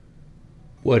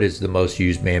What is the most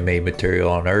used man-made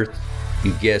material on Earth?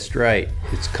 You guessed right,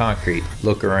 it's concrete.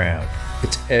 Look around.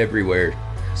 It's everywhere.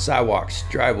 Sidewalks,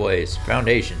 driveways,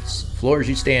 foundations, floors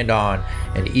you stand on,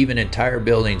 and even entire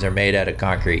buildings are made out of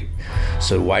concrete.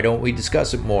 So why don't we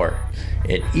discuss it more?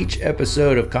 In each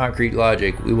episode of Concrete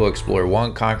Logic, we will explore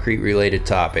one concrete-related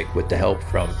topic with the help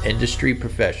from industry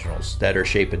professionals that are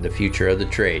shaping the future of the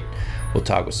trade. We'll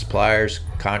talk with suppliers,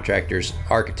 contractors,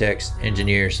 architects,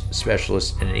 engineers,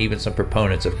 specialists, and even some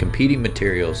proponents of competing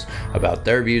materials about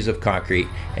their views of concrete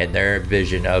and their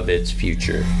vision of its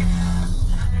future.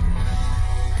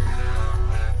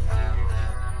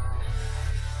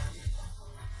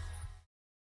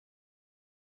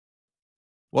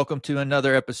 Welcome to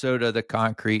another episode of the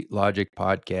Concrete Logic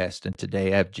Podcast. And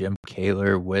today I have Jim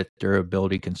Kaler with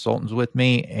Durability Consultants with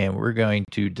me, and we're going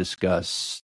to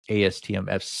discuss ASTM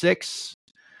F6,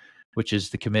 which is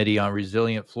the Committee on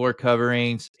Resilient Floor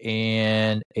Coverings,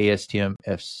 and ASTM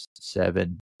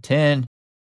F710,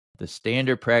 the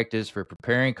standard practice for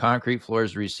preparing concrete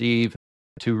floors to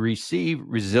receive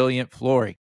resilient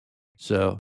flooring.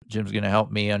 So Jim's going to help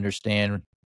me understand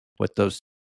what those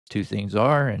two things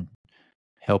are and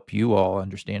help you all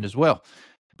understand as well.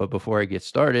 But before I get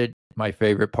started, my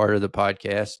favorite part of the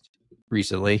podcast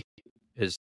recently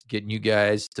is getting you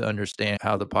guys to understand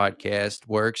how the podcast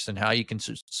works and how you can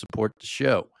support the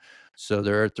show. So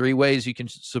there are 3 ways you can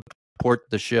support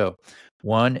the show.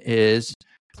 One is,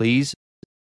 please,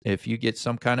 if you get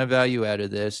some kind of value out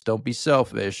of this, don't be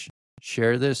selfish.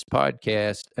 Share this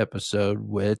podcast episode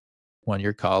with one of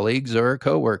your colleagues or a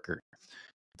coworker.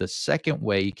 The second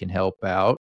way you can help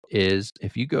out is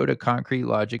if you go to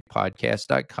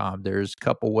concretelogicpodcast.com, there's a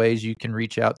couple ways you can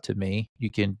reach out to me.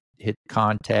 You can hit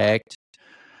contact,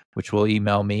 which will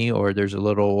email me, or there's a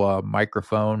little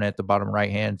microphone at the bottom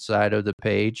right-hand side of the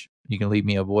page. You can leave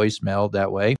me a voicemail that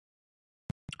way.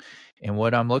 And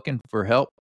what I'm looking for help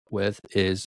with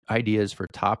is ideas for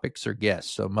topics or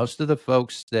guests. So most of the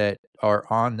folks that are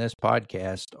on this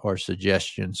podcast are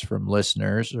suggestions from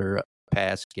listeners or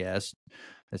past guests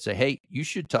that say, hey, you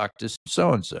should talk to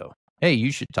so-and-so. Hey,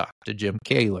 you should talk to Jim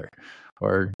Kaler,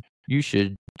 or you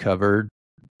should cover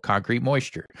concrete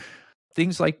moisture.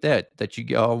 Things like that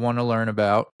you all want to learn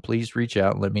about. Please reach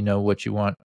out and let me know what you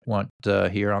want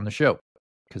here on the show,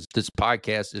 because this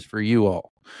podcast is for you all.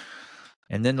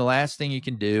 And then the last thing you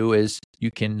can do is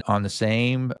you can, on the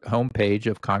same homepage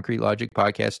of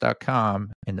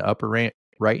concretelogicpodcast.com, in the upper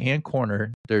right-hand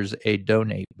corner, there's a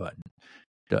donate button.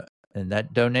 And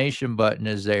that donation button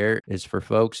is for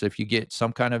folks, if you get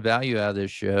some kind of value out of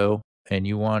this show and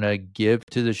you want to give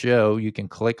to the show, you can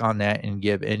click on that and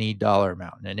give any dollar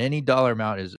amount. And any dollar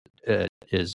amount is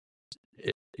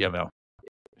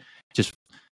just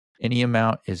any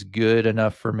amount is good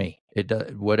enough for me. It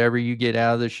does, whatever you get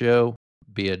out of the show,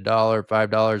 be $1, $5,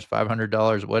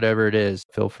 $500, whatever it is,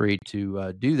 feel free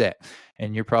to do that.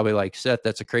 And you're probably like, Seth,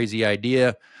 that's a crazy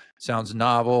idea. Sounds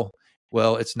novel.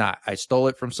 Well, it's not. I stole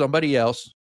it from somebody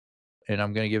else, and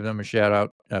I'm going to give them a shout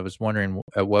out. I was wondering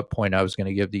at what point I was going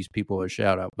to give these people a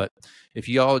shout out. But if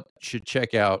y'all should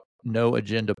check out No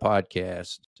Agenda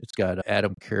Podcast, it's got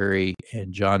Adam Curry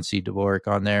and John C. Dvorak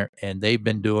on there, and they've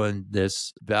been doing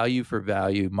this value for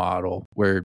value model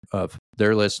where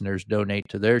their listeners donate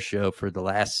to their show for the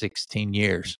last 16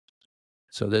 years.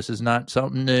 So this is not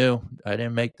something new. I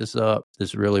didn't make this up.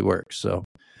 This really works. So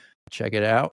check it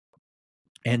out.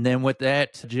 And then with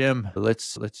that, Jim,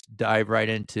 let's dive right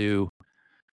into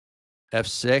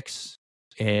F6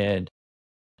 and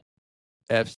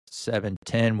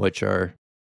F710, which are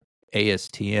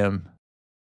ASTM.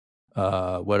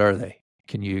 What are they?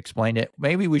 Can you explain it?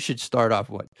 Maybe we should start off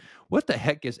with what the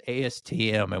heck is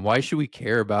ASTM and why should we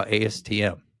care about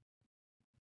ASTM?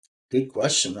 Good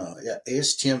question.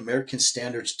 ASTM, American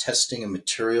Standards Testing and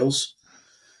Materials.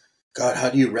 God, how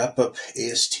do you wrap up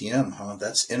ASTM, huh?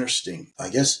 That's interesting. I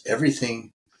guess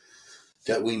everything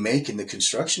that we make in the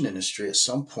construction industry at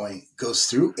some point goes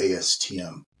through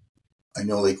ASTM. I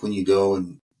know, like when you go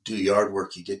and do yard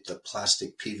work, you get the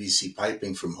plastic PVC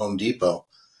piping from Home Depot,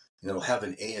 and it'll have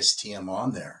an ASTM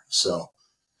on there. So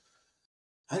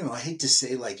I don't know. I hate to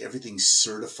say like everything's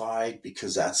certified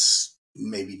because that's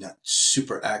maybe not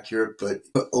super accurate, but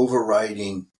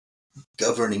overriding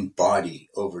governing body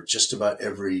over just about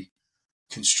every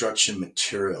construction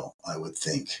material, I would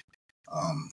think.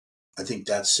 I think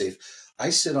that's safe. I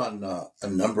sit on a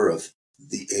number of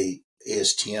the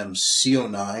ASTM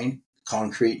CO9,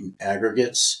 concrete and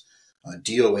aggregates.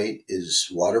 DO8 is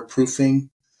waterproofing.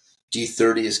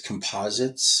 D30 is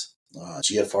composites.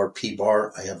 GFRP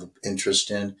bar I have an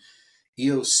interest in.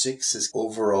 EO6 is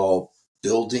overall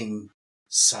building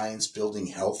science, building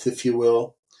health, if you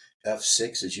will.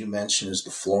 F6, as you mentioned, is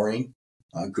the flooring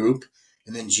group.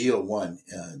 And then GO1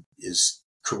 is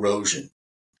corrosion.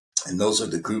 And those are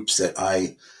the groups that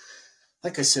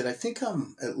like I said, I think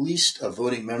I'm at least a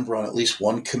voting member on at least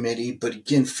one committee. But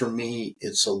again, for me,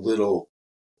 it's a little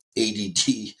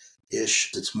ADD-ish.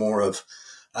 It's more of,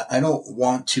 I don't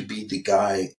want to be the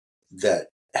guy that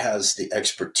has the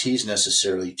expertise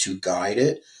necessarily to guide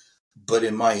it. But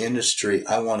in my industry,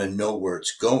 I want to know where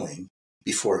it's going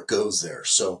before it goes there.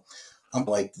 So I'm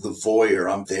like the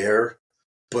voyeur. I'm there,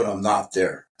 but I'm not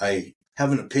there. I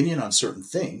have an opinion on certain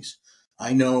things.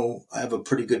 I know I have a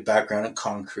pretty good background in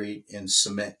concrete and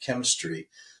cement chemistry.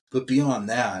 But beyond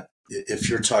that, if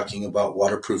you're talking about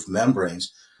waterproof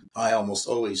membranes, I almost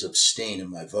always abstain in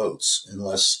my votes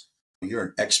unless you're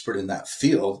an expert in that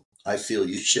field. I feel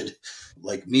you should,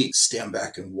 like me, stand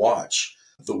back and watch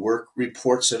the work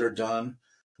reports that are done.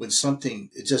 When something,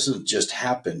 it doesn't just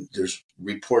happen. There's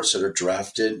reports that are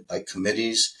drafted by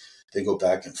committees. They go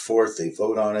back and forth. They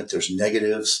vote on it. There's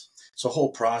negatives. It's a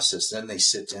whole process. Then they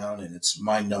sit down and it's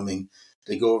mind numbing.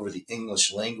 They go over the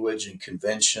English language and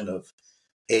convention of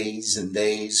A's and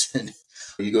they's, and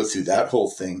you go through that whole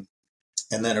thing.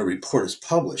 And then a report is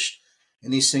published.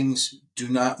 And these things do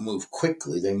not move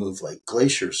quickly. They move like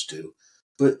glaciers do.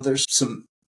 But there's some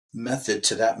method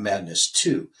to that madness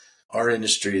too. Our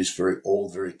industry is very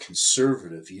old, very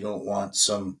conservative. You don't want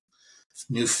some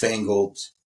newfangled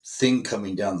thing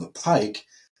coming down the pike.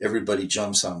 Everybody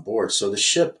jumps on board. So the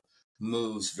ship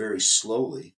moves very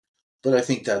slowly. But I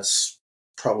think that's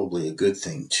probably a good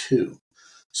thing too.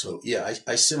 So yeah,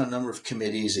 I sit on a number of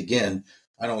committees. Again,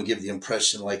 I don't give the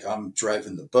impression like I'm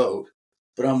driving the boat,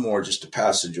 but I'm more just a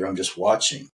passenger. I'm just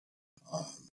watching. Um,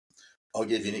 I'll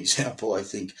give you an example. I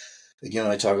think, again,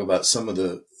 I talk about some of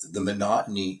the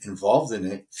monotony involved in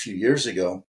it a few years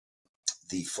ago.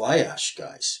 The fly ash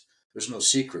guys, there's no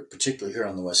secret, particularly here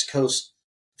on the West Coast,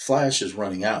 fly ash is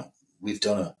running out. We've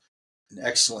done an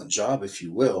excellent job, if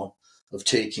you will, of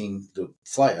taking the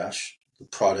fly ash, the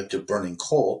product of burning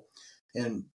coal,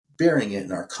 and burying it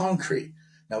in our concrete.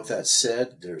 Now, with that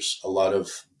said, there's a lot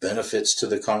of benefits to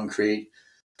the concrete,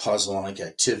 pozzolanic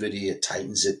activity. It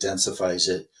tightens it, densifies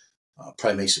it,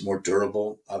 probably makes it more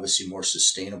durable, obviously more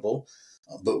sustainable.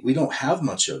 But we don't have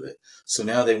much of it. So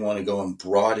now they want to go and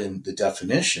broaden the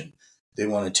definition. They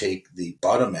want to take the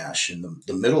bottom ash and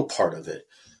the middle part of it.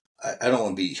 I don't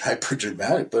want to be hyper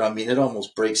dramatic, but I mean, it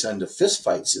almost breaks into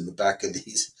fistfights in the back of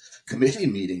these committee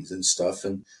meetings and stuff.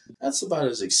 And that's about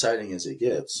as exciting as it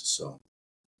gets. So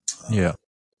Yeah.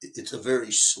 it's a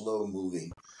very slow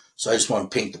moving. So I just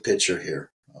want to paint the picture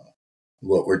here,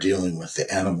 what we're dealing with,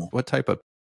 the animal. What type of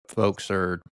folks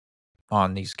are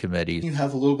on these committees? You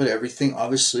have a little bit of everything.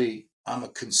 Obviously, I'm a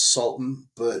consultant,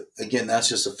 but again, that's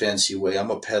just a fancy way.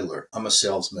 I'm a peddler. I'm a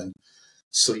salesman.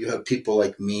 So you have people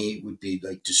like me would be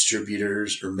like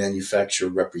distributors or manufacturer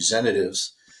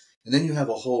representatives. And then you have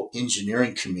a whole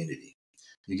engineering community.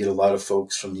 You get a lot of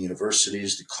folks from the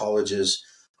universities, the colleges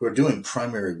who are doing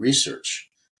primary research.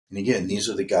 And again, these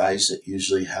are the guys that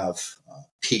usually have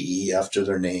PE after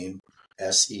their name,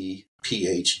 SE,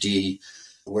 PhD,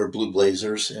 wear blue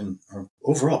blazers, and are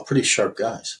overall pretty sharp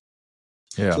guys.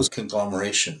 Yeah. So it's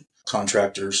conglomeration,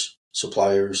 contractors,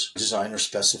 suppliers, designer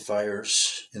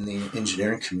specifiers in the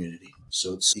engineering community.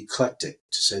 So it's eclectic,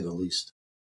 to say the least.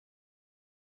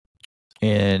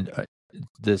 And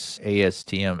this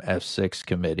ASTM F6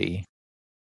 committee,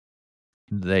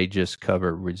 they just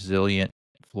cover resilient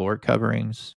floor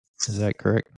coverings. Is that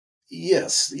correct?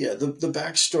 Yes. Yeah. The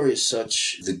backstory is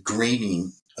such, the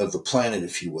greening of the planet,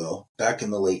 if you will. Back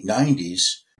in the late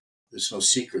 90s, there's no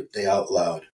secret, they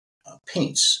outlawed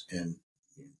paints and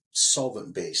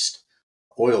solvent-based,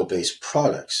 oil-based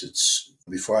products. It's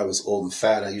before I was old and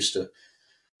fat, I used to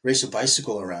race a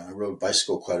bicycle around. I rode a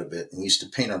bicycle quite a bit, and we used to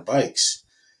paint our bikes.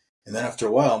 And then after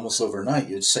a while, almost overnight,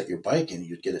 you'd set your bike and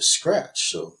you'd get it scratched.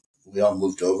 So we all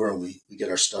moved over and we get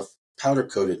our stuff powder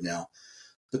coated now.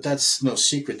 But that's no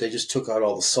secret. They just took out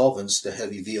all the solvents, the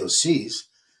heavy VOCs,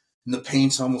 and the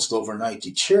paints almost overnight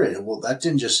deteriorated. Well, that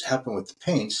didn't just happen with the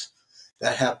paints.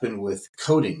 That happened with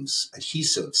coatings,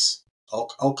 adhesives,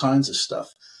 all kinds of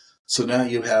stuff. So now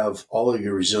you have all of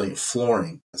your resilient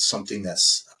flooring. It's something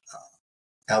that's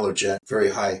allergen, very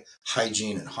high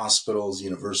hygiene in hospitals,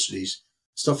 universities,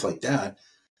 stuff like that.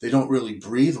 They don't really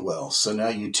breathe well. So now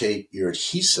you take your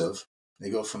adhesive, they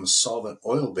go from a solvent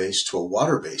oil based to a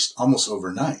water based almost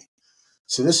overnight.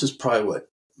 So this is probably what,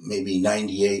 maybe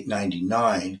 98,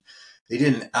 99. They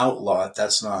didn't outlaw it.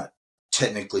 That's not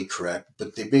technically correct,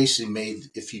 but they basically made,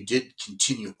 if you did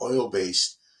continue oil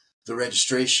based, the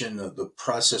registration of the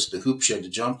process, the hoops you had to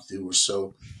jump through were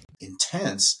so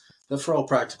intense But for all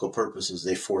practical purposes,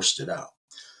 they forced it out.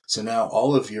 So now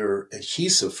all of your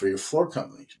adhesive for your floor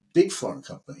companies, big flooring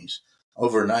companies,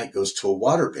 overnight goes to a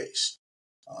water-based,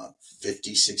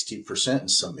 50, 60% in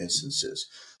some instances.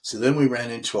 So then we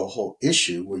ran into a whole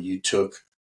issue where you took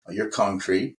your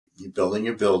concrete, you building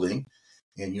your building,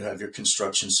 and you have your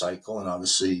construction cycle. And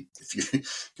obviously, if you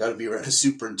got to be around a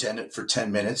superintendent for 10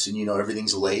 minutes and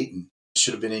everything's late and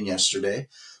should have been in yesterday.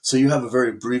 So you have a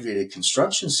very abbreviated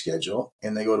construction schedule,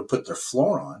 and they go to put their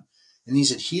floor on, and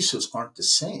these adhesives aren't the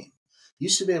same. You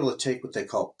used to be able to take what they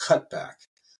call cutback.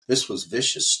 This was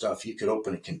vicious stuff. You could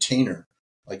open a container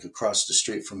like across the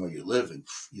street from where you live, and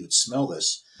you would smell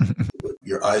this.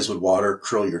 Your eyes would water,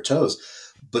 curl your toes.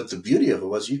 But the beauty of it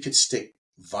was you could stick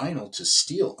vinyl to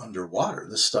steel underwater.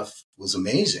 This stuff was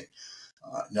amazing.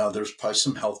 Now, there's probably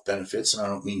some health benefits, and I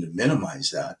don't mean to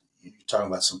minimize that. You're talking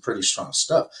about some pretty strong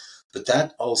stuff. But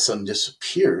that all of a sudden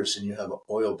disappears, and you have an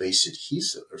oil-based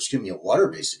adhesive, a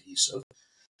water-based adhesive.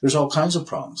 There's all kinds of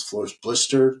problems. Floors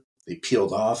blistered, they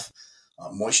peeled off.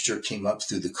 Moisture came up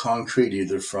through the concrete,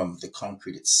 either from the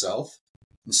concrete itself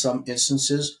in some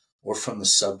instances, or from the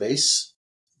subbase,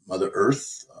 Mother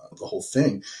Earth, the whole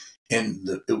thing. And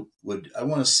it would, I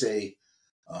want to say,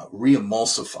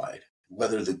 re-emulsified,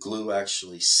 whether the glue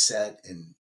actually set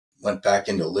and went back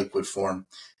into liquid form.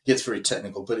 It gets very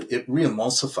technical, but it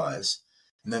re-emulsifies.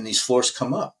 And then these floors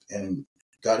come up, and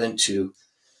got into,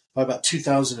 by about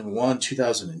 2001,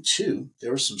 2002,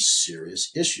 there were some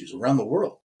serious issues around the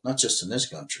world, not just in this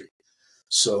country.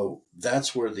 So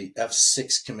that's where the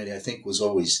F6 committee, I think, was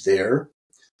always there.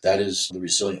 That is the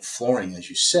resilient flooring, as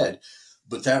you said.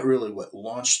 But that really what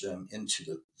launched them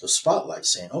into the spotlight,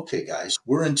 saying, okay, guys,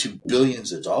 we're into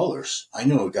billions of dollars. I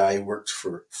know a guy who worked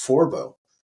for Forbo,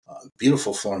 a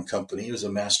beautiful flooring company. He was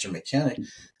a master mechanic.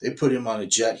 They put him on a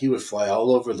jet. He would fly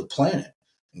all over the planet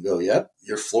and go, yep,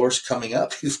 your floor's coming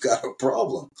up. You've got a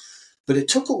problem. But it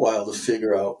took a while to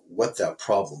figure out what that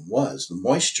problem was, the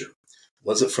moisture.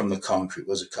 Was it from the concrete?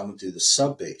 Was it coming through the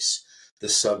subbase? The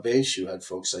subbase, you had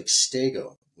folks like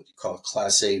Stego, what you call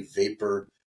Class A vapor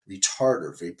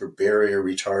retarder, vapor barrier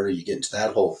retarder. You get into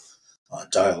that whole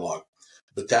dialogue.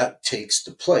 But that takes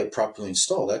the play, properly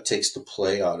installed, that takes the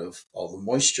play out of all the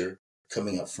moisture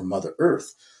coming up from Mother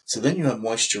Earth. So then you have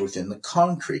moisture within the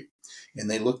concrete. And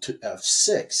they looked at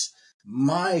F6.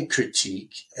 My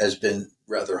critique has been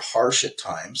rather harsh at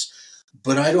times,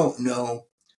 but I don't know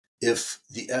if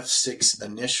the F6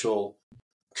 initial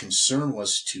concern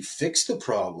was to fix the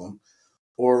problem,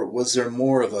 or was there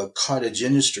more of a cottage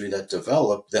industry that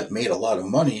developed that made a lot of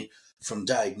money from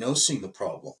diagnosing the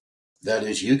problem? That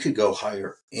is, you could go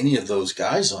hire any of those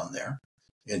guys on there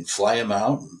and fly them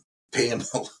out and pay them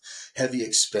heavy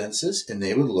expenses, and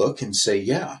they would look and say,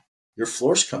 yeah, your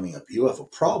floor's coming up. You have a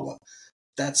problem.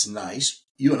 That's nice.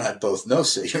 You and I both know,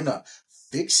 so you're not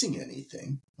fixing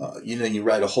anything. You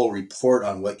write a whole report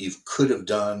on what you could have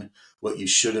done, what you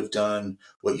should have done,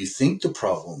 what you think the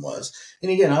problem was.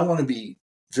 And again, I want to be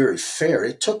very fair.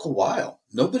 It took a while.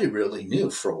 Nobody really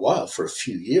knew for a while, for a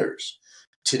few years.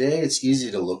 Today, it's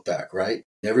easy to look back, right?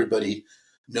 Everybody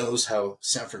knows how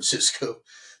San Francisco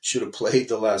should have played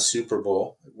the last Super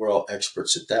Bowl. We're all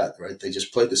experts at that, right? They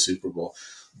just played the Super Bowl.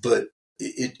 But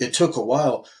it took a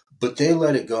while, but they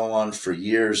let it go on for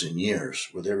years and years,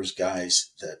 where there was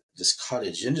guys that this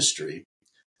cottage industry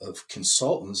of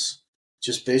consultants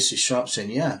just basically show up saying,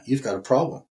 yeah, you've got a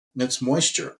problem. And it's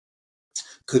moisture.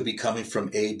 Could be coming from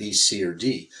A, B, C, or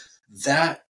D.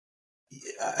 That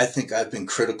I think I've been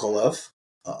critical of.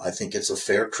 I think it's a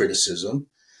fair criticism.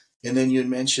 And then you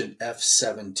mentioned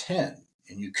F710,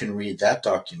 and you can read that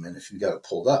document if you've got it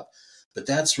pulled up. But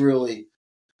that's really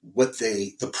what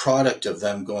the product of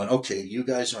them going, okay, you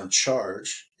guys are in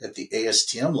charge at the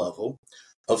ASTM level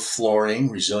of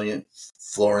flooring, resilient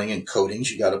flooring and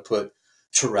coatings. You got to put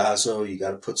terrazzo, you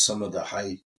got to put some of the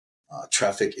high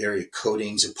traffic area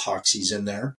coatings, epoxies in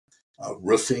there.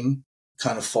 Roofing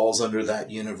kind of falls under that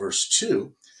universe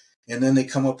too. And then they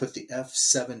come up with the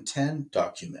F710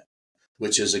 document,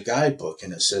 which is a guidebook.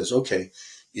 And it says, okay,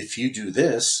 if you do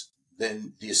this,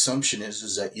 then the assumption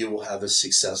is that you will have a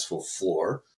successful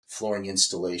flooring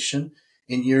installation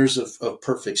in years of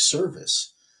perfect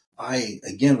service. I,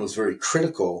 again, was very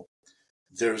critical.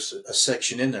 There's a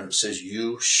section in there that says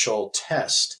you shall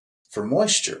test for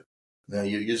moisture. Now,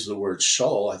 you use the word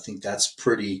shall. I think that's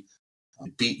pretty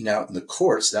beaten out in the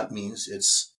courts. That means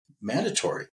it's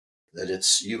mandatory,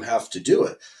 that you have to do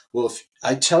it. Well, if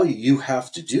I tell you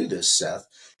have to do this, Seth,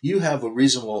 you have a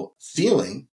reasonable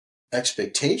feeling,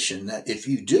 expectation that if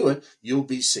you do it, you'll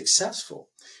be successful.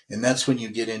 And that's when you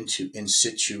get into in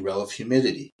situ relative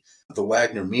humidity. The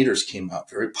Wagner meters came out,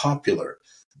 very popular.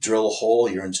 drill a hole,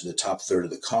 you're into the top third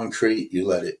of the concrete, you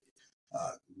let it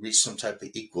reach some type of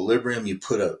equilibrium, you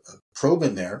put a probe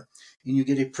in there, and you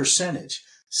get a percentage.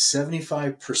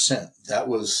 75%. That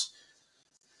was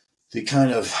the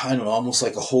kind of, I don't know, almost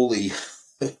like a holy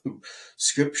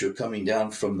scripture coming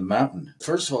down from the mountain.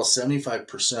 First of all,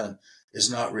 75% is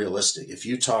not realistic. If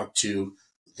you talk to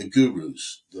the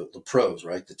gurus, the pros,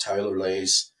 right? The Tyler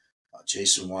Lays,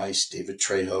 Jason Weiss, David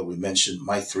Trejo, we mentioned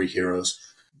my three heroes,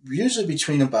 usually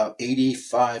between about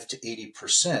 85 to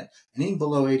 80%. Anything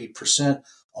below 80%,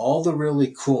 all the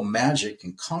really cool magic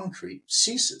in concrete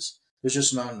ceases. There's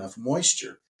just not enough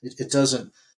moisture. It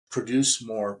doesn't produce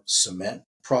more cement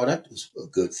product. It's a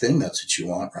good thing. That's what you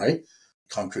want, right?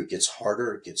 Concrete gets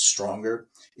harder, it gets stronger,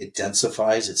 it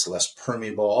densifies, it's less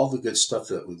permeable, all the good stuff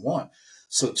that we want.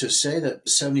 So to say that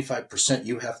 75%,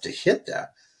 you have to hit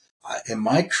that. In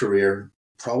my career,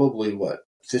 probably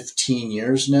 15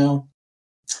 years now,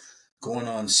 going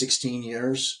on 16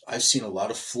 years, I've seen a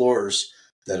lot of floors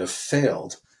that have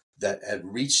failed that had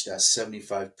reached that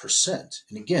 75%.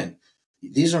 And again,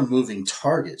 these are moving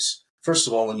targets. First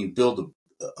of all, when you build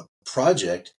a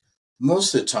project,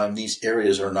 most of the time these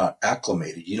areas are not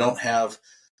acclimated. You don't have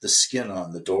the skin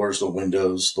on the doors, the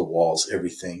windows, the walls,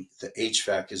 everything. The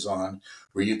HVAC is on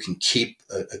where you can keep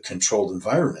a controlled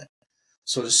environment.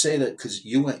 So to say that because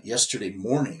you went yesterday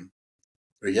morning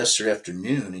or yesterday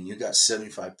afternoon and you got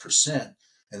 75%,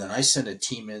 and then I sent a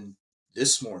team in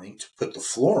this morning to put the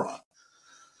floor on,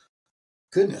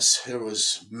 goodness, there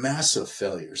was massive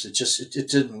failures. It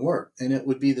didn't work. And it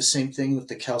would be the same thing with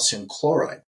the calcium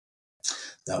chloride.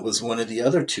 That was one of the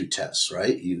other two tests,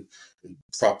 right? You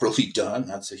properly done,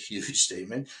 that's a huge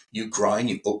statement. You grind,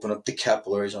 you open up the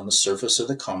capillaries on the surface of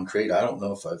the concrete. I don't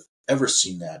know if I've ever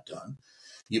seen that done.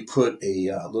 You put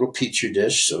a little petri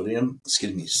dish, calcium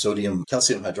hydroxide,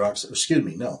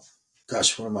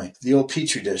 the old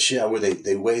petri dish, where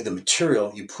they weigh the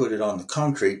material, you put it on the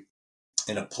concrete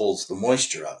and it pulls the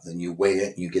moisture out. Then you weigh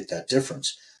it and you get that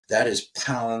difference. That is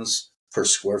pounds per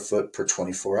square foot per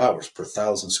 24 hours, per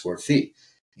 1,000 square feet.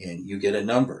 And you get a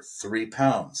number, 3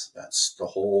 pounds. That's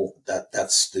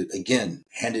again,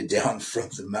 handed down from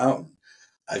the mountain.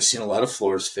 I've seen a lot of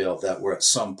floors fail that were at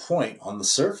some point on the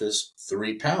surface,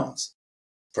 3 pounds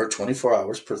per 24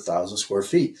 hours per 1,000 square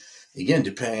feet. Again,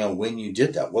 depending on when you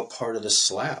did that, what part of the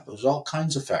slab, there's all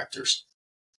kinds of factors.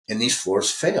 And these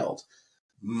floors failed.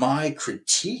 My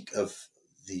critique of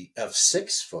the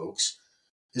F6 folks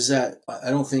is that I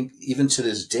don't think even to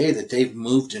this day that they've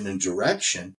moved in a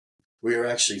direction where you're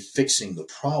actually fixing the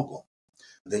problem.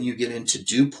 Then you get into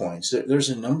dew points. There's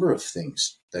a number of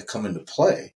things that come into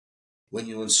play when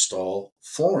you install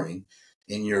flooring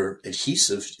and your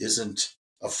adhesive isn't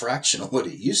a fraction of what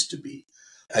it used to be.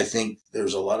 I think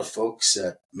there's a lot of folks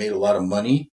that made a lot of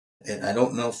money, and I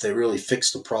don't know if they really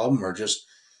fixed the problem or just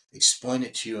explain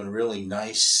it to you in really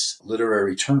nice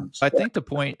literary terms. I think the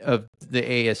point of the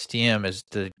ASTM is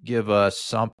to give us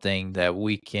something that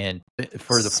we can,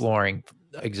 for the flooring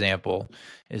example,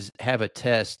 is have a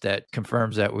test that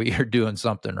confirms that we are doing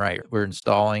something right. We're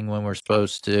installing when we're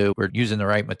supposed to, we're using the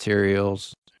right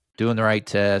materials, doing the right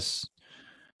tests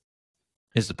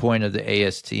is the point of the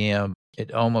ASTM.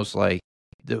 It almost like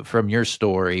from your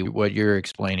story, what you're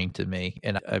explaining to me,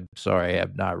 and I'm sorry, I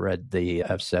have not read the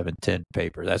F710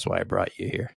 paper. That's why I brought you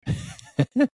here.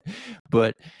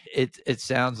 But it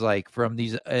sounds like from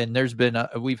these, and there's been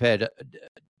we've had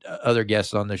other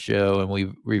guests on the show, and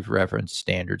we've referenced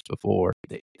standards before.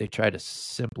 They try to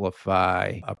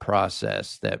simplify a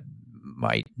process that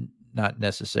might not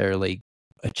necessarily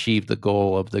achieve the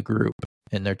goal of the group,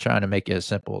 and they're trying to make it as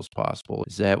simple as possible.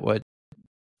 Is that what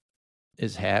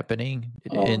is happening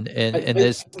in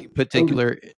this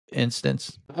particular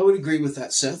instance? I would agree with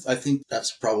that, Seth. I think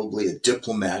that's probably a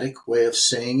diplomatic way of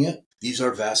saying it. These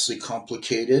are vastly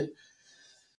complicated.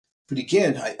 But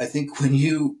again, I think when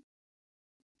you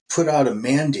put out a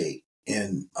mandate,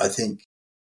 and I think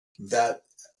that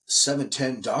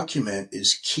 710 document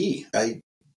is key. I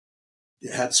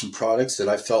had some products that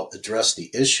I felt addressed the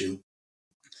issue,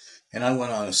 and I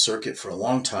went on a circuit for a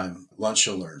long time, lunch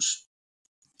and learns,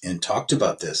 and talked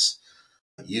about this.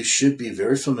 You should be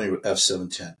very familiar with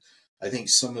F710. I think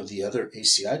some of the other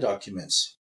ACI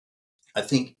documents, I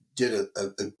think, did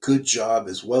a good job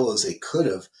as well as they could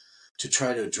have to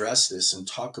try to address this and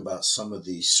talk about some of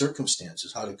the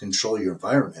circumstances, how to control your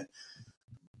environment.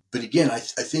 But again, I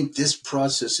think this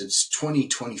process, it's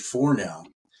 2024 now.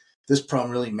 This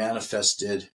problem really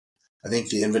manifested, I think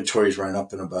the inventories ran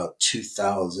up in about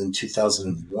 2000,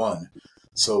 2001.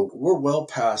 So we're well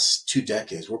past 2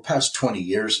 decades. We're past 20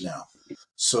 years now.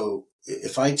 So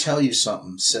if I tell you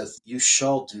something, Seth, you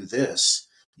shall do this,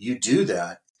 you do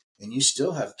that, and you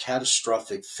still have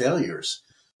catastrophic failures.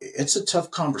 It's a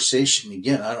tough conversation.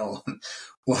 Again, I don't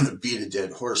want to beat a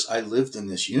dead horse. I lived in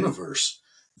this universe.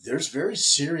 There's very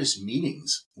serious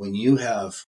meetings when you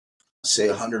have, say,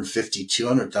 150,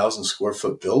 200,000 square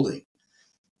foot building.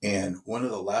 And one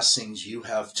of the last things you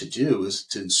have to do is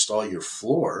to install your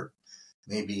floor,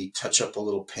 maybe touch up a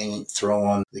little paint, throw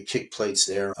on the kick plates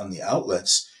there on the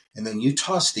outlets, and then you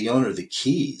toss the owner the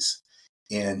keys.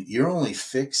 And your only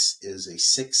fix is a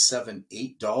 $6,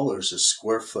 $7, $8 a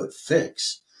square foot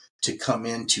fix to come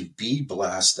in to bead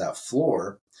blast that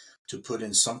floor, to put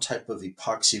in some type of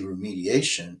epoxy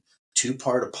remediation,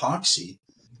 2-part epoxy.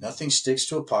 Nothing sticks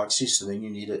to epoxy, so then you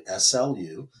need an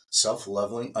SLU,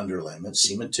 self-leveling underlayment,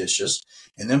 cementitious,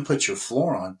 and then put your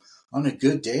floor on. On a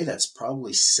good day, that's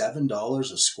probably $7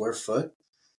 a square foot.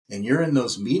 And you're in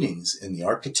those meetings, and the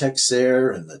architect's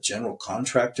there, and the general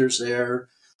contractor's there,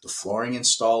 the flooring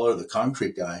installer, the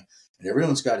concrete guy, and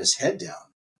everyone's got his head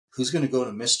down. Who's going to go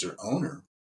to Mr. Owner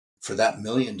for that $1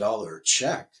 million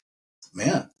check?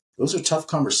 Man, those are tough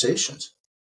conversations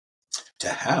to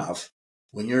have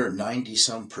when you're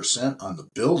 90-some% on the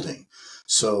building.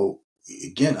 So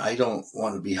again, I don't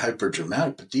want to be hyper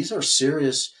dramatic, but these are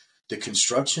serious. The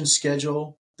construction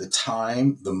schedule, the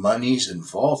time, the monies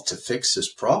involved to fix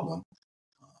this problem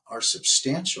are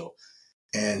substantial.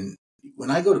 And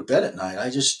when I go to bed at night, I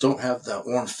just don't have that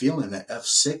warm feeling that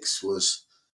F6 was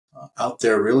out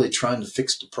there really trying to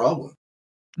fix the problem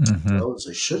as well as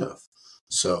they should have.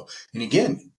 So, and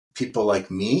again, people like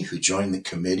me who join the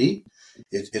committee,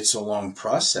 it's a long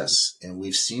process. And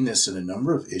we've seen this in a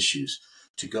number of issues,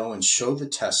 to go and show the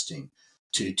testing,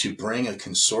 to bring a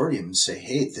consortium and say,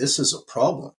 hey, this is a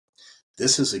problem.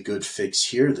 This is a good fix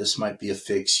here. This might be a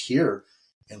fix here.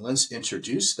 And let's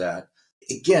introduce that.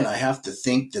 Again, I have to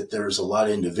think that there's a lot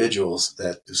of individuals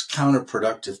that is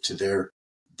counterproductive to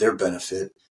their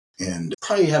benefit, and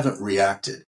probably haven't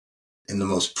reacted in the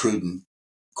most prudent,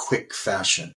 quick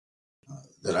fashion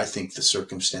that I think the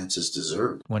circumstances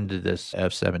deserve. When did this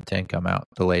F710 come out,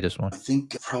 the latest one? I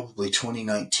think probably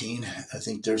 2019. I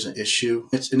think there's an issue.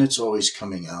 It's always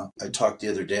coming out. I talked the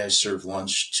other day, I served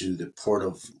lunch to the Port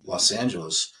of Los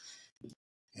Angeles.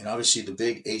 And obviously the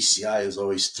big ACI is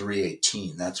always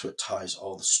 318. That's what ties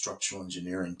all the structural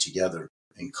engineering together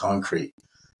in concrete.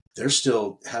 They're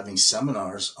still having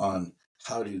seminars on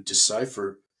how to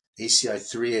decipher ACI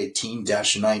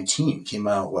 318-19. Came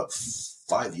out,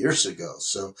 5 years ago.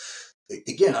 So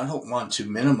again, I don't want to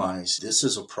minimize. This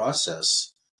is a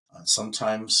process.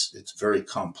 Sometimes it's very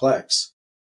complex,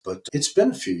 but it's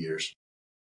been a few years.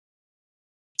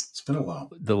 It's been a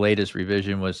while. The latest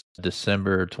revision was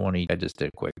December 20. I just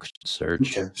did a quick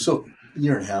search. Okay, so a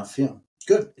year and a half, yeah.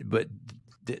 Good. But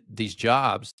these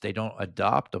jobs, they don't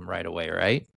adopt them right away,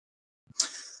 right?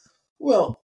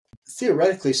 Well,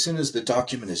 theoretically, as soon as the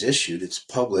document is issued, it's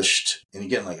published. And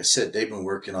again, like I said, they've been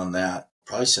working on that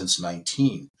probably since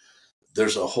 19.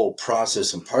 There's a whole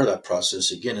process, and part of that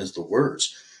process, again, is the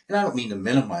words. And I don't mean to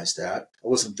minimize that. I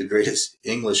wasn't the greatest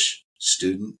English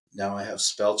student. Now I have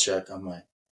spell check on my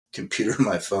computer and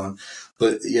my phone.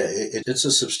 But yeah, it's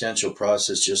a substantial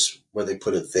process, just where they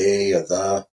put a they, a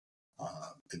the,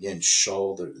 again,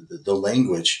 shall, the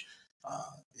language.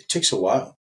 It takes a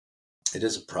while. It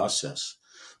is a process.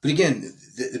 But again,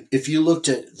 if you looked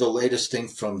at the latest thing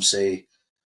from, say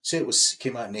it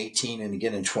came out in 18 and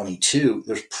again in 22,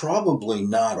 there's probably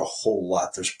not a whole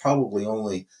lot. There's probably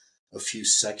only a few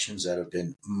sections that have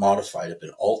been modified, have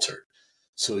been altered.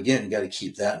 So again, you got to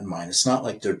keep that in mind. It's not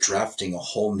like they're drafting a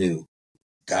whole new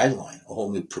guideline, a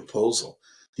whole new proposal.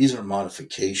 These are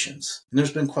modifications. And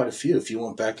there's been quite a few. If you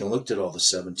went back and looked at all the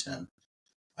 710,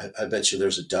 I bet you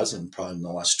there's a dozen probably in the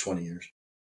last 20 years.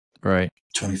 Right.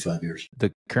 25 years.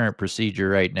 The current procedure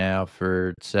right now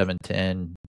for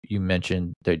 710, you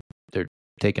mentioned that they're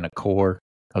taking a core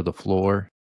of the floor.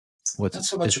 Not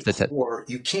so much a core.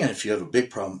 You can if you have a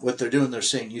big problem. What they're doing, they're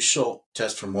saying you shall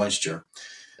test for moisture.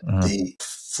 The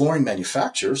flooring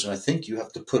manufacturers, and I think you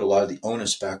have to put a lot of the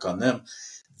onus back on them,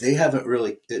 they haven't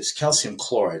really, it's calcium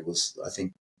chloride was, I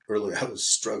think earlier I was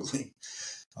struggling.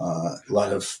 A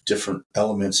lot of different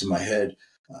elements in my head.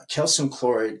 Calcium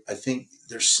chloride, I think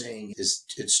they're saying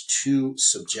it's too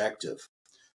subjective,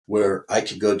 where I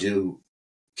could go do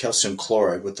calcium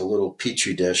chloride with a little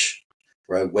petri dish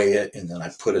where I weigh it, and then I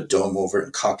put a dome over it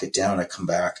and cock it down. I come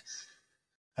back,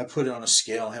 I put it on a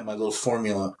scale, I have my little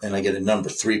formula, and I get a number.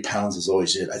 3 pounds is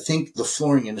always it. I think the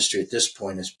flooring industry at this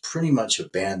point has pretty much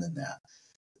abandoned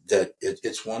that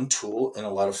it's one tool, and a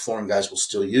lot of flooring guys will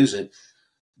still use it.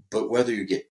 But whether you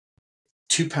get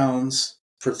 2 pounds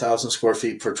per 1,000 square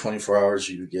feet per 24 hours,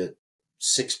 you get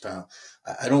 6 pound.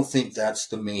 I don't think that's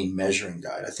the main measuring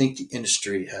guide. I think the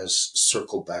industry has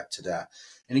circled back to that.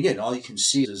 And again, all you can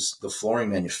see is the flooring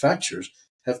manufacturers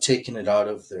have taken it out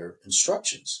of their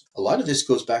instructions. A lot of this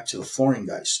goes back to the flooring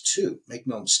guys too. Make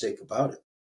no mistake about it.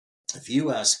 If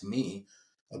you ask me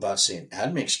about, say, an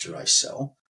admixture I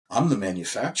sell, I'm the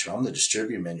manufacturer, I'm the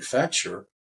distributor manufacturer.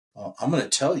 I'm going to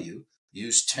tell you,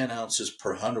 use 10 ounces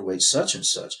per hundredweight, such and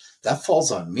such. That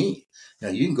falls on me. Now,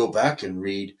 you can go back and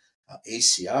read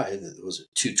ACI, that was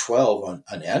 212 on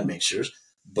admixtures,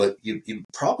 but you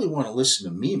probably want to listen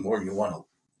to me more than you want to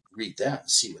read that and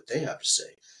see what they have to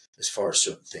say as far as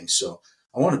certain things. So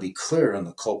I want to be clear on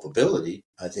the culpability.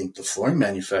 I think the flooring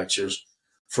manufacturers,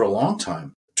 for a long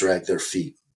time, dragged their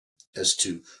feet as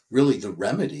to really the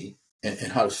remedy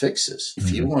and how to fix this.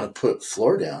 If you want to put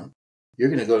floor down, you're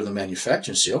going to go to the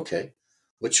manufacturer and say, okay,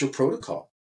 what's your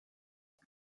protocol?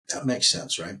 That makes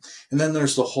sense, right? And then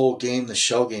there's the whole game, the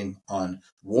shell game on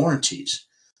warranties.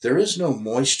 There is no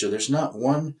moisture. There's not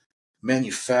one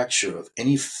manufacturer of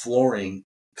any flooring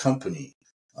company.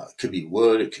 It could be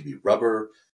wood, it could be rubber,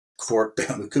 cork,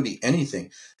 bamboo, it could be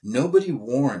anything. Nobody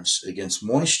warrants against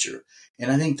moisture.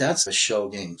 And I think that's a shell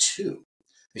game too.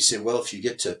 They say, well, if you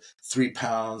get to 3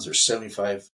 pounds or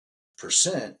 75%,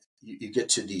 you get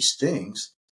to these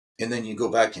things, and then you go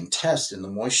back and test and the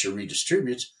moisture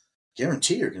redistributes,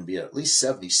 guarantee you're going to be at least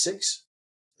 76%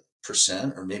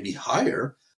 or maybe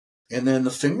higher. And then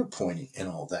the finger pointing and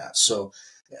all that. So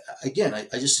again,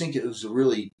 I just think it was a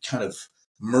really kind of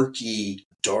murky,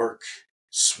 dark,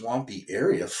 swampy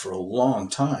area for a long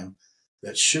time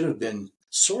that should have been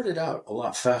sorted out a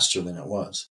lot faster than it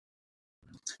was.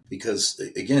 Because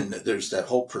again, there's that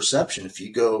whole perception. If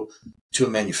you go to a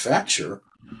manufacturer,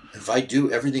 if I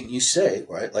do everything you say,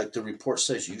 right, like the report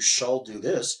says, you shall do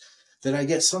this, then I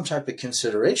get some type of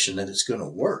consideration that it's going to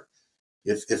work.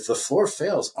 If the floor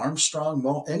fails,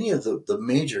 Armstrong, any of the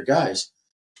major guys,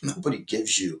 nobody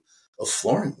gives you a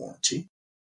flooring warranty.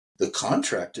 The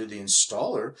contractor, the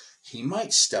installer, he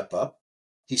might step up.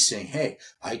 He's saying, hey,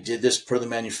 I did this per the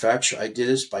manufacturer. I did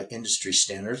this by industry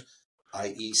standards,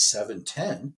 i.e.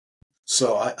 710.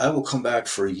 So I will come back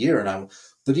for a year,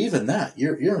 but even that,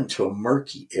 you're into a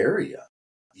murky area.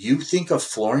 You think a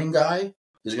flooring guy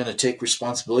is going to take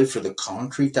responsibility for the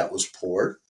concrete that was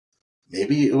poured?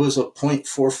 Maybe it was a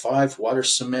 0.45 water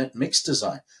cement mix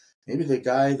design. Maybe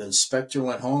the inspector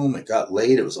went home, it got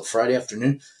late, it was a Friday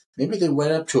afternoon. Maybe they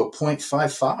went up to a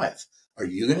 0.55. Are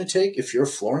you going to take, if you're a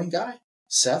flooring guy,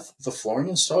 Seth, the flooring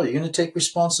installer, you're going to take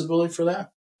responsibility for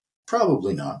that?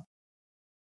 Probably not.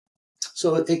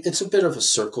 So it's a bit of a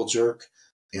circle jerk.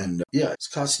 And it's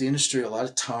cost the industry a lot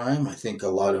of time. I think a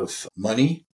lot of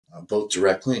money, both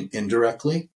directly and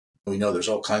indirectly. We know there's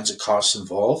all kinds of costs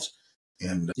involved.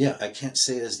 And I can't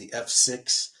say as the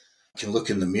F6 can look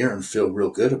in the mirror and feel real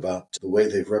good about the way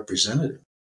they've represented it.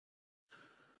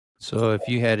 So if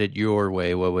you had it your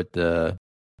way, what would the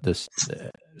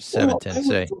 710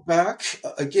 say? I would go back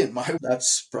again.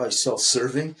 That's probably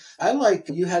self-serving.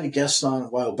 You had a guest on a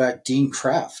while back, Dean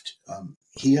Kraft.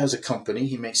 He has a company.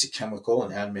 He makes a chemical,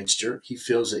 an admixture. He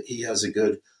feels that he has a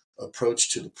good approach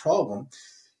to the problem.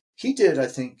 He did, I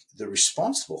think, the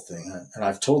responsible thing. And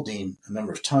I've told Dean a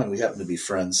number of times, we happen to be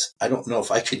friends. I don't know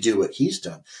if I could do what he's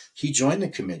done. He joined the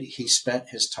committee. He spent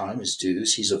his time, his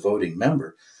dues. He's a voting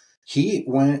member. He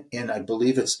went in, I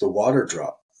believe it's the water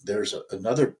drop. There's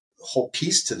another whole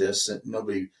piece to this that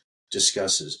nobody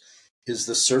discusses, is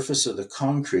the surface of the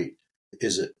concrete.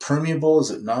 Is it permeable?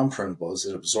 Is it non-permeable? Is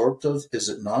it absorptive? Is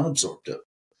it non-absorptive?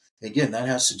 Again, that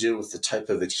has to do with the type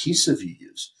of adhesive you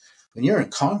use. When you're in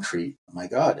concrete, my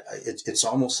God, it's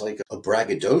almost like a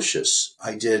braggadocious.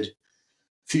 I did a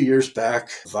few years back,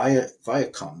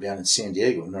 Viacom down in San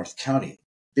Diego, North County.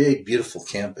 Big, beautiful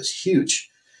campus, huge.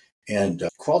 And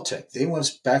Qualtech, they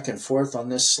went back and forth on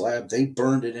this slab. They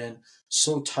burned it in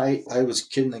so tight. I was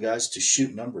kidding the guys to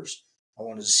shoot numbers. I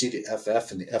wanted to see the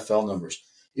FF and the FL numbers.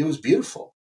 It was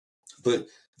beautiful. But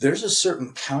there's a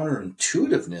certain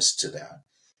counterintuitiveness to that.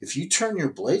 If you turn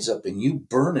your blades up and you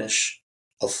burnish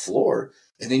a floor,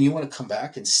 and then you want to come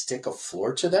back and stick a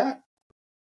floor to that,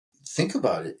 think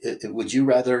about it. Would you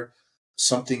rather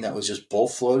something that was just bull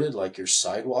floated like your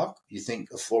sidewalk? You think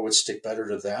a floor would stick better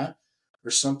to that?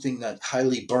 Or something that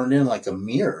highly burned in like a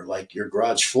mirror, like your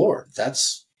garage floor?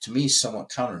 That's, to me, somewhat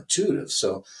counterintuitive.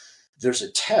 So there's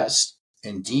a test,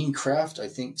 and Dean Kraft, I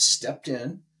think, stepped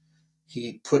in.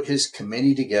 He put his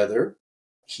committee together.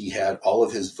 He had all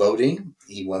of his voting.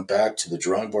 He went back to the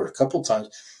drawing board a couple times.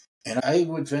 And I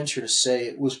would venture to say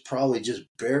it was probably just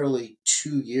barely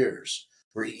 2 years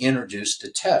where he introduced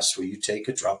the test where you take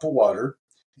a drop of water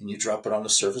and you drop it on the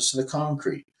surface of the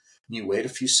concrete. and you wait a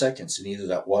few seconds, and either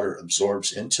that water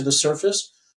absorbs into the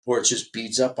surface or it just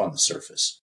beads up on the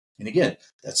surface. And again,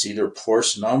 that's either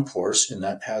porous, non-porous, and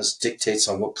that dictates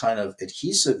on what kind of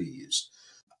adhesive you use.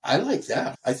 I like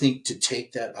that. I think to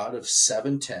take that out of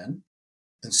 710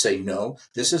 and say, no,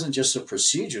 this isn't just a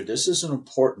procedure. This is an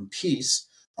important piece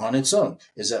on its own.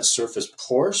 Is that surface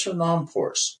porous or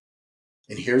non-porous?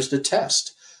 And here's the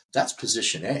test. That's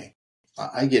position A.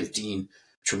 I give Dean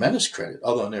tremendous credit,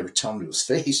 although I never tell him to his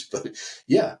face. But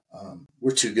yeah,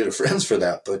 we're too good of friends for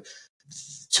that. But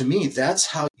to me, that's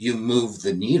how you move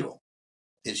the needle,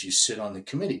 is you sit on the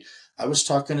committee. I was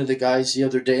talking to the guys the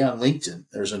other day on LinkedIn.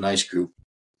 There's a nice group,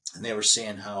 and they were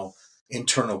saying how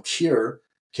internal cure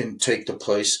can take the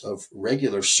place of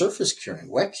regular surface curing,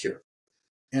 wet cure.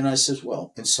 And I says,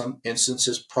 well, in some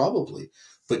instances, probably.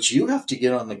 But you have to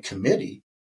get on the committee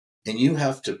and you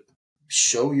have to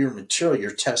show your material,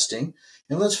 your testing.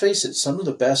 And let's face it, some of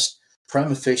the best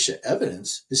prima facie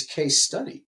evidence is case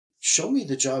study. Show me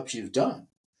the jobs you've done.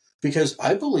 Because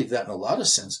I believe that in a lot of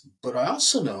sense. But I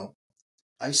also know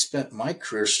I spent my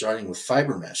career starting with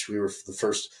fiber mesh. We were the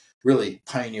first really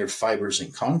pioneered fibers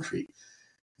in concrete.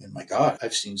 And my God,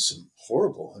 I've seen some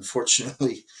horrible.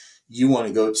 Unfortunately, you want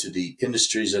to go to the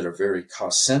industries that are very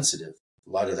cost sensitive. A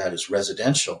lot of that is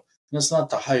residential. And it's not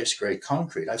the highest grade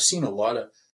concrete. I've seen a lot of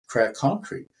cracked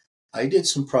concrete. I did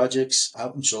some projects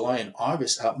out in July and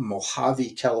August out in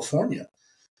Mojave, California.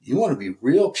 You want to be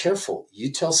real careful.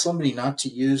 You tell somebody not to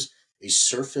use a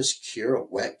surface cure, a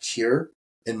wet cure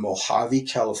in Mojave,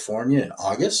 California in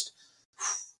August.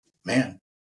 Man,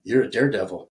 you're a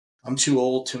daredevil. I'm too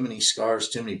old, too many scars,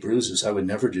 too many bruises. I would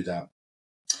never do that.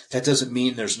 That doesn't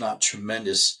mean there's not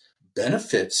tremendous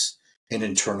benefits in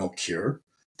internal cure.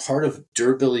 Part of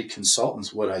durability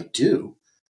consultants, what I do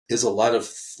is a lot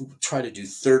of try to do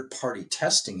third-party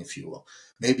testing, if you will.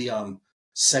 Maybe I'm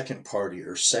second party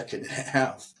or second and a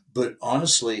half. But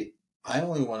honestly, I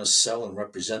only want to sell and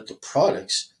represent the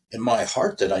products in my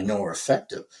heart that I know are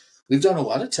effective. We've done a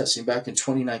lot of testing back in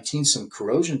 2019, some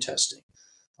corrosion testing.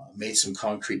 Made some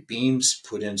concrete beams,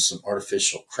 put in some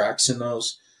artificial cracks in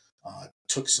those,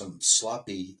 took some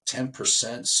sloppy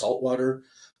 10% salt water,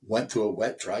 went through a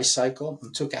wet dry cycle,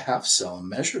 and took a half cell and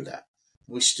measured that.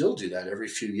 We still do that every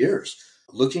few years,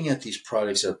 looking at these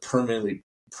products that are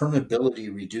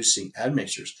permeability reducing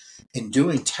admixtures and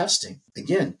doing testing.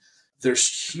 Again,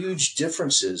 there's huge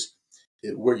differences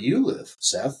where you live,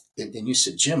 Seth. And you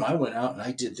said, Jim, I went out and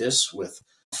I did this with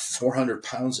 400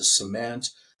 pounds of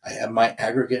cement. I have my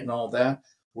aggregate and all that.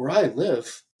 Where I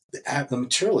live, the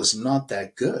material is not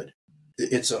that good.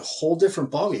 It's a whole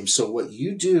different ballgame. So what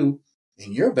you do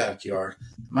in your backyard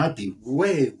might be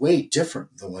way, way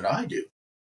different than what I do.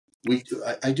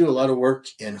 I do a lot of work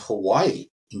in Hawaii.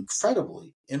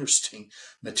 Incredibly interesting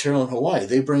material in Hawaii.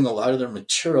 They bring a lot of their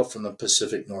material from the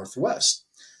Pacific Northwest.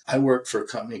 I worked for a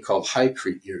company called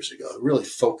Highcrete years ago. I really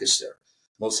focused there,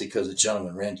 mostly because of a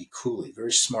gentleman, Randy Cooley,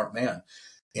 very smart man.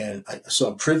 And so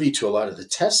I'm privy to a lot of the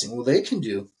testing. Well, they can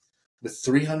do with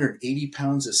 380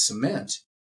 pounds of cement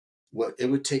what it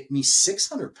would take me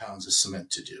 600 pounds of cement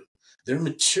to do. Their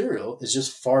material is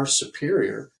just far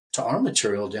superior to our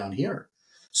material down here.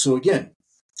 So again,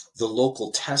 the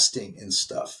local testing and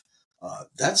stuff,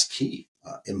 that's key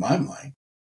in my mind,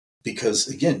 because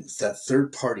again, that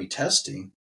third party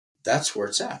testing, that's where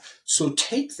it's at. So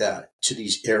take that to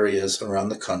these areas around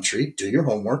the country, do your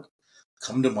homework,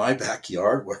 come to my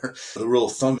backyard where the rule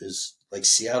of thumb is like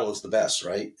Seattle is the best,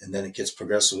 right? And then it gets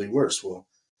progressively worse. Well,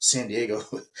 San Diego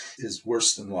is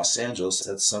worse than Los Angeles.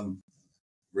 That's some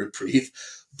reprieve.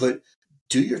 But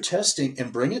do your testing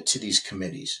and bring it to these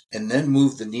committees and then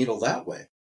move the needle that way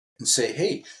and say,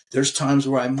 hey, there's times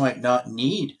where I might not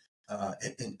need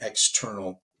an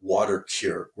external water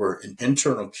cure, where an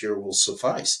internal cure will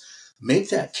suffice. Make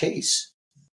that case.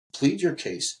 Plead your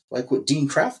case, like what Dean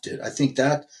Kraft did. I think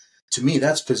that, to me,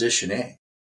 that's position A.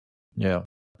 Yeah.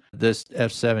 This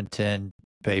F710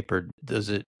 paper, does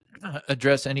it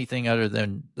address anything other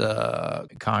than the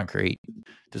concrete?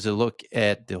 Does it look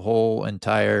at the whole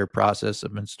entire process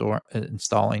of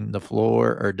installing the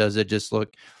floor, or does it just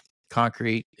look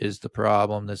concrete is the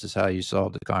problem? This is how you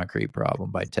solve the concrete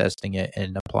problem, by testing it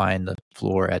and applying the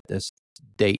floor at this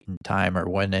date and time, or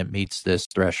when it meets this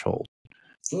threshold.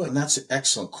 Well, and that's an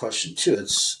excellent question, too.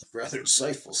 It's rather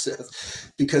insightful,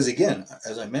 Seth, because again,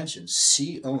 as I mentioned,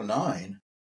 CO9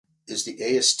 is the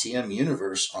ASTM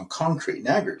universe on concrete and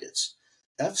aggregates.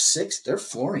 F6, they're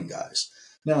flooring guys.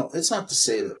 Now, it's not to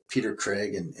say that Peter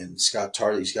Craig and Scott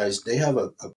Tarr, these guys, they have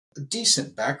a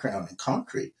decent background in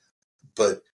concrete,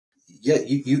 but yet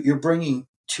you're bringing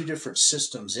two different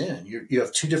systems in. You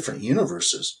have two different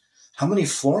universes. How many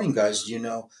flooring guys do you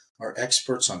know are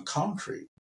experts on concrete?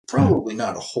 Probably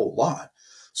not a whole lot.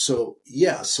 So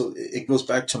yeah, so it goes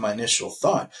back to my initial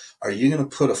thought. Are you going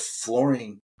to put a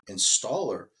flooring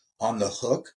installer on the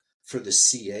hook for the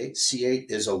C8?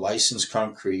 C8 is a licensed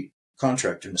concrete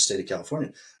contractor in the state of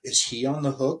California. Is he on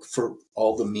the hook for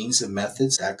all the means and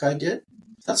methods that guy did?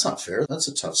 That's not fair. That's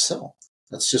a tough sell.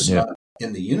 That's just Yeah. not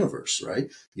in the universe,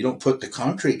 right? You don't put the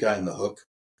concrete guy on the hook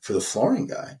for the flooring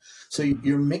guy. So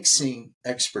you're mixing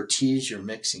expertise, you're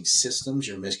mixing systems,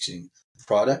 you're mixing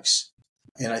products.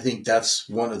 And I think that's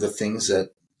one of the things that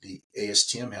the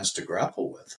ASTM has to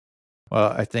grapple with.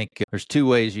 Well, I think there's two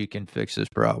ways you can fix this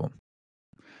problem.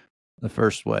 The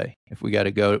first way, if we got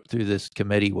to go through this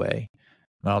committee way,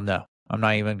 well, no, I'm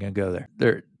not even going to go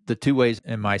there. The two ways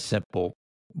in my simple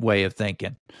way of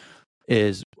thinking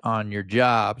is on your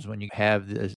jobs when you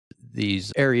have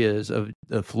these areas of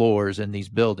the floors in these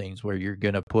buildings where you're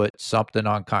going to put something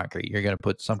on concrete, you're going to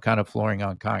put some kind of flooring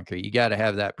on concrete. You got to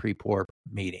have that pre-pour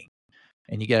meeting.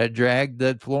 And you got to drag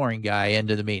the flooring guy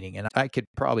into the meeting. And I could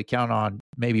probably count on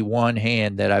maybe one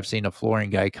hand that I've seen a flooring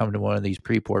guy come to one of these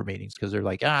pre-pour meetings because they're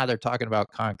like, they're talking about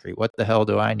concrete. What the hell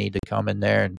do I need to come in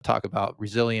there and talk about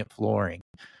resilient flooring?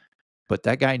 But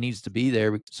that guy needs to be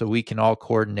there so we can all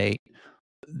coordinate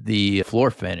the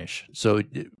floor finish. So,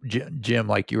 Jim,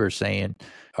 like you were saying,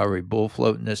 are we bull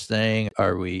floating this thing?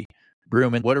 Are we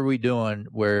brooming? What are we doing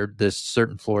where this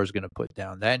certain floor is going to put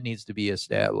down? That needs to be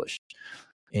established.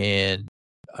 And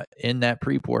in that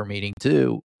pre-pour meeting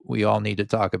too, we all need to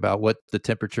talk about what the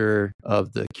temperature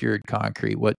of the cured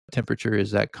concrete, what temperature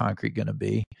is that concrete going to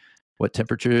be? What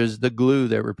temperature is the glue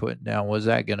that we're putting down? What's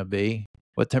that going to be?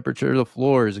 What temperature the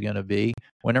floor is going to be?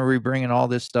 When are we bringing all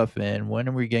this stuff in? When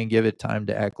are we going to give it time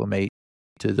to acclimate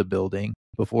to the building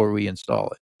before we install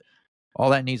it? All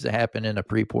that needs to happen in a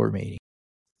pre-pour meeting.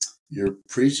 You're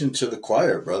preaching to the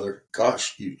choir, brother.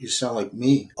 Gosh, you sound like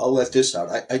me. I'll let this out.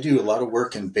 I do a lot of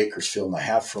work in Bakersfield, and I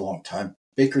have for a long time.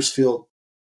 Bakersfield,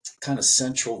 kind of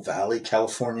Central Valley,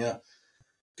 California,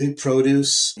 big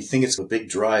produce. You think it's a big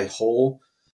dry hole,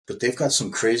 but they've got some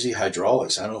crazy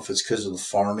hydraulics. I don't know if it's because of the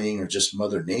farming or just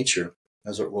Mother Nature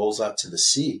as it rolls out to the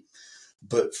sea.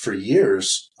 But for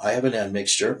years, I have an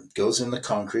admixture, goes in the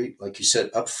concrete, like you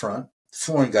said, up front.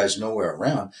 Flooring guys nowhere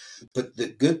around. But the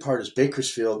good part is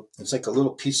Bakersfield, it's like a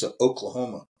little piece of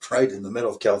Oklahoma, right in the middle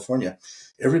of California.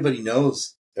 Everybody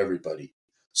knows everybody.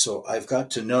 So I've got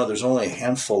to know there's only a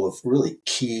handful of really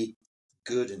key,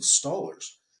 good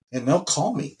installers. And they'll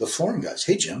call me, the flooring guys.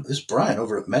 Hey, Jim, this is Brian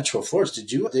over at Metro Floors.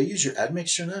 They use your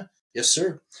admixture now? Yes,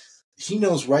 sir. He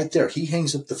knows right there. He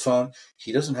hangs up the phone.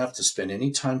 He doesn't have to spend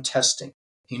any time testing.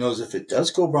 He knows if it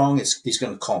does go wrong, he's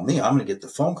going to call me. I'm going to get the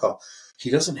phone call. He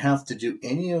doesn't have to do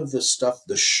any of the stuff,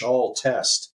 the Shull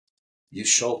test. You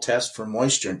Shull test for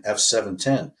moisture in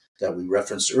F710 that we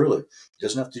referenced earlier. He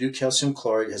doesn't have to do calcium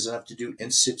chloride. He doesn't have to do in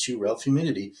situ relative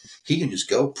humidity. He can just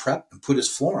go prep and put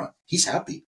his floor on. He's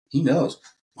happy. He knows.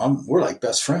 We're like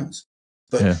best friends.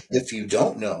 But if you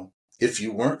don't know, if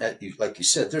you weren't like you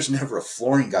said, there's never a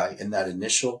flooring guy in that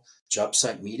initial job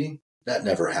site meeting. That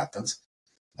never happens.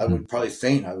 I would probably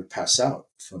faint. I would pass out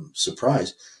from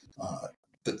surprise.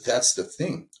 But that's the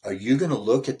thing. Are you going to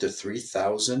look at the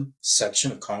 3,000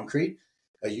 section of concrete?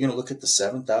 Are you going to look at the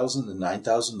 7,000, the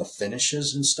 9,000, the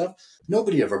finishes and stuff?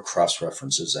 Nobody ever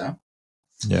cross-references that.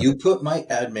 Yeah. You put my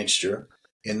admixture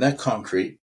in that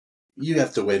concrete, you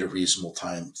have to wait a reasonable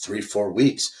time, 3-4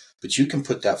 weeks, but you can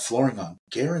put that flooring on,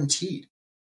 guaranteed.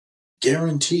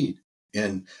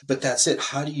 But that's it.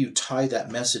 How do you tie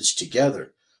that message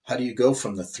together? How do you go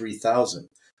from the 3,000?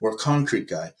 We're a concrete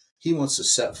guy. He wants to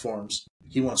set forms.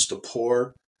 He wants to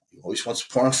pour. He always wants to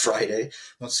pour on Friday,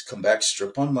 wants to come back,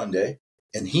 strip on Monday,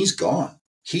 and he's gone.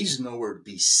 He's nowhere to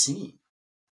be seen.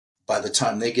 By the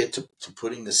time they get to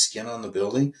putting the skin on the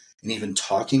building and even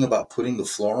talking about putting the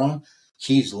floor on,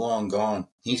 he's long gone.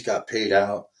 He's got paid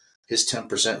out. His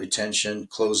 10% retention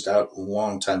closed out a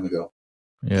long time ago.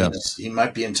 Yeah. He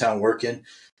might be in town working.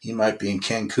 He might be in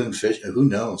Cancun fishing. Who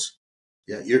knows?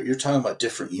 Yeah, you're talking about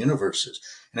different universes.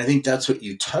 And I think that's what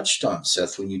you touched on,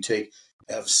 Seth, when you take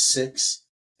F6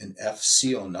 and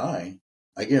FCO9.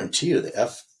 I guarantee you the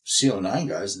FCO9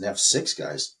 guys and the F6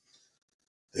 guys,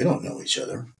 they don't know each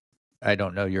other. I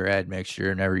don't know your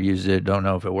admixture, never used it, don't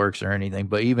know if it works or anything.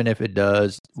 But even if it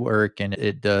does work, and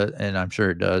it does, and I'm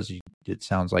sure it does, it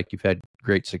sounds like you've had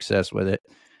great success with it.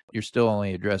 You're still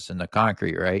only addressing the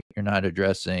concrete, right? You're not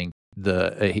addressing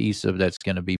the adhesive that's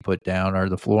going to be put down or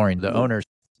the flooring. The owner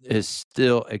is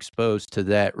still exposed to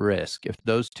that risk. If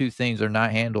those two things are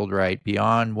not handled right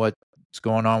beyond what's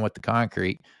going on with the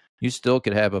concrete, you still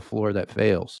could have a floor that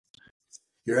fails.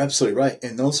 You're absolutely right.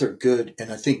 And those are good.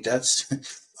 And I think that's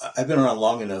I've been around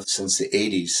long enough since the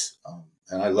 80s,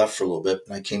 and I left for a little bit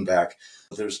and I came back.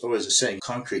 There's always a saying,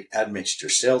 concrete admixture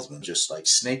salesman, just like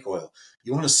snake oil.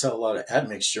 You want to sell a lot of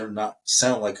admixture, not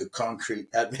sound like a concrete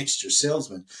admixture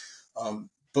salesman.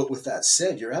 But with that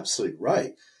said, you're absolutely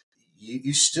right.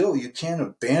 You can't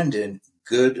abandon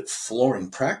good flooring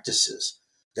practices.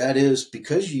 That is,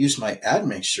 because you use my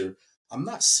admixture, I'm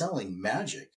not selling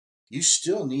magic. You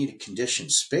still need a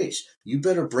conditioned space. You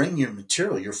better bring your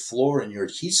material, your floor and your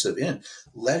adhesive in.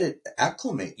 Let it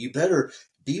acclimate. You better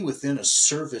be within a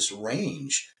service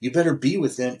range. You better be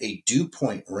within a dew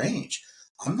point range.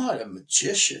 I'm not a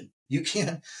magician. You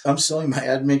can't. I'm selling my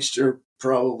admixture,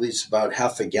 probably it's about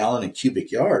half a gallon a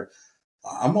cubic yard.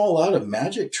 I'm all out of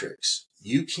magic tricks.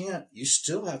 You can't. You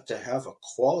still have to have a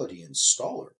quality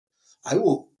installer. I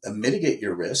will mitigate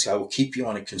your risk. I will keep you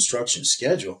on a construction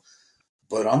schedule,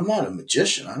 but I'm not a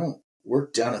magician. I don't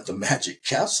work down at the Magic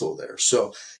Castle there.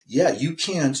 So yeah, you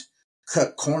can't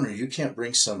cut corners. You can't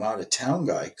bring some out of town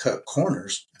guy cut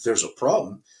corners. If there's a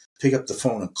problem, pick up the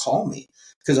phone and call me,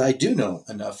 because I do know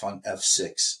enough on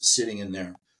F6 sitting in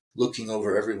there looking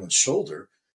over everyone's shoulder.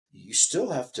 You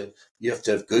still have to, you have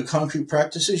to have good concrete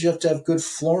practices. You have to have good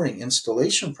flooring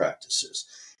installation practices.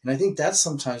 And I think that's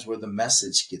sometimes where the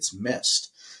message gets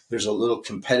missed. There's a little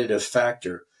competitive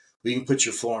factor. We can put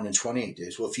your floor on in 28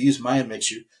 days. Well, if you use my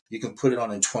admixture, you can put it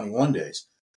on in 21 days.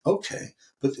 Okay,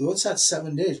 but what's that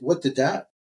 7 days? What did that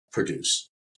produce?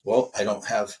 Well, I don't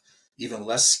have even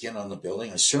less skin on the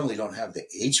building. I certainly don't have the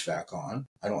HVAC on.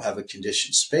 I don't have a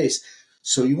conditioned space.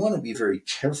 So you want to be very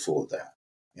careful of that.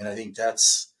 And I think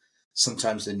that's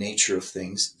sometimes the nature of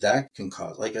things that can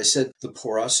cause, like I said, the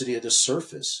porosity of the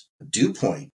surface, dew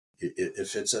point.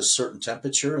 If it's a certain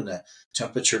temperature and that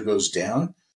temperature goes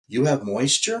down, you have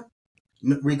moisture.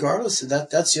 Regardless of that,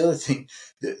 that's the other thing.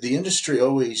 The industry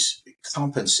always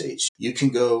compensates. You can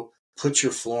go put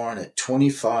your floor on at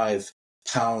 25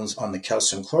 pounds on the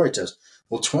calcium chloride test.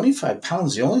 Well, 25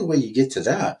 pounds, the only way you get to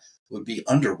that would be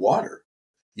underwater.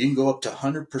 You can go up to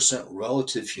 100%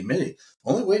 relative humidity.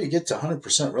 Only way to get to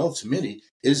 100% relative humidity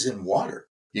is in water.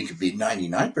 You could be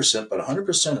 99%, but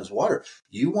 100% is water.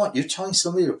 You're telling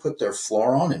somebody to put their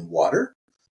floor on in water?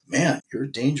 Man, you're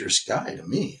a dangerous guy to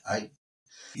me.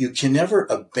 You can never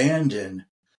abandon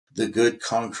the good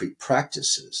concrete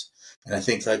practices. And I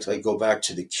think like I go back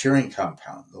to the curing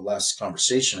compound, the last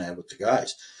conversation I had with the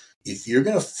guys. If you're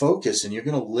going to focus and you're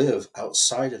going to live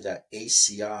outside of that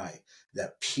ACI,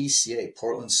 that PCA,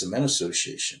 Portland Cement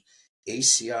Association,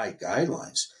 ACI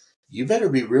guidelines, you better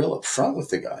be real upfront with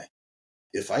the guy.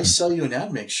 If I sell you an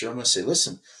admixture, I'm going to say,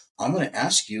 listen, I'm going to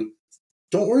ask you,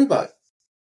 don't worry about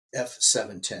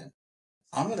F710.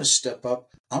 I'm going to step up.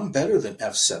 I'm better than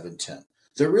F710.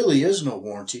 There really is no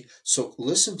warranty. So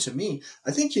listen to me.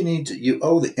 I think you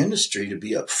owe the industry to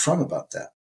be upfront about that.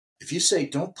 If you say,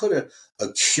 don't put a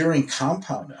curing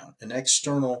compound on, an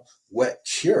external wet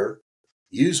cure,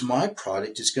 use my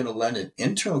product, it's going to lend an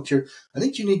internal cure. I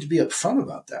think you need to be upfront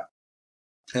about that.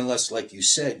 Unless, like you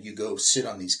said, you go sit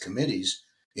on these committees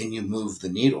and you move the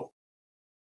needle.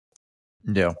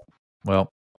 Yeah. Well,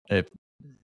 if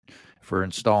we're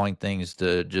installing things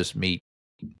to just meet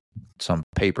some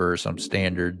paper or some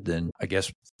standard, then I guess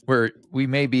we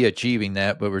may be achieving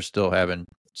that, but we're still having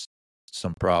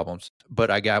some problems.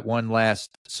 But I got one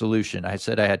last solution. I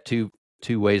said I had two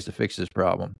ways to fix this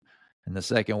problem. And the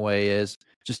second way is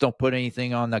just don't put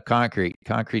anything on the concrete.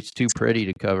 Concrete's too pretty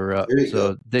to cover up.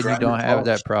 So then you don't have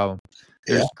that problem.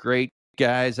 There's great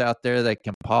guys out there that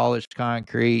can polish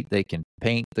concrete. They can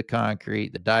paint the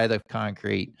concrete, dye the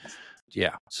concrete.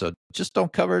 Yeah. So just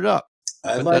don't cover it up.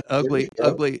 I like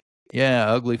that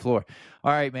ugly floor.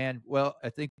 All right, man. Well, I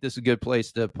think this is a good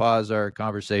place to pause our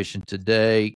conversation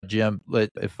today. Jim,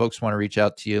 if folks want to reach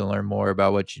out to you and learn more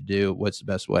about what you do, what's the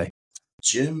best way?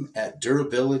 Jim at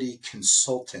Durability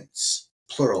Consultants,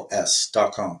 plural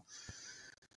S.com.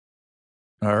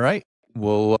 All right.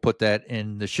 We'll put that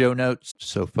in the show notes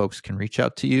so folks can reach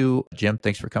out to you. Jim,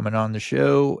 thanks for coming on the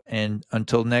show. And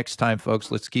until next time, folks,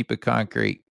 let's keep it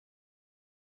concrete.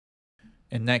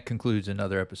 And that concludes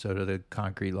another episode of the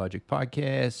Concrete Logic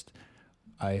Podcast.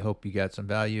 I hope you got some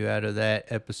value out of that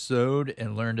episode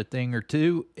and learned a thing or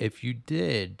two. If you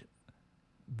did,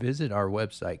 visit our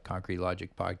website,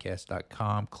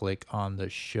 concretelogicpodcast.com. Click on the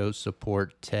show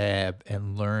support tab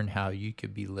and learn how you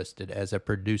could be listed as a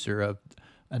producer of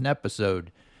an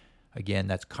episode. Again,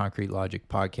 that's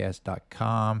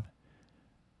concretelogicpodcast.com.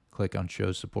 Click on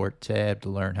show support tab to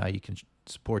learn how you can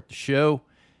support the show.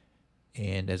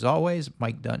 And as always,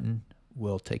 Mike Dunton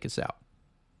will take us out.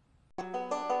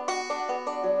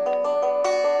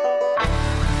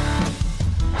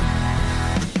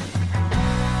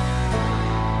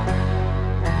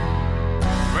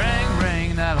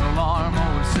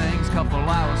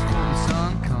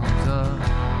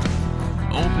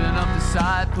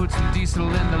 put some diesel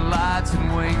in the lights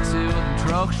and wait till the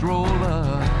trucks roll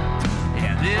up.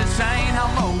 Yeah, this ain't how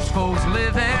most folks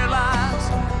live their lives,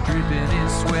 dripping in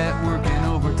sweat, working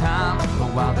overtime.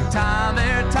 But while they're tying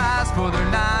their ties for their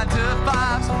 9 to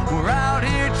 5s, we're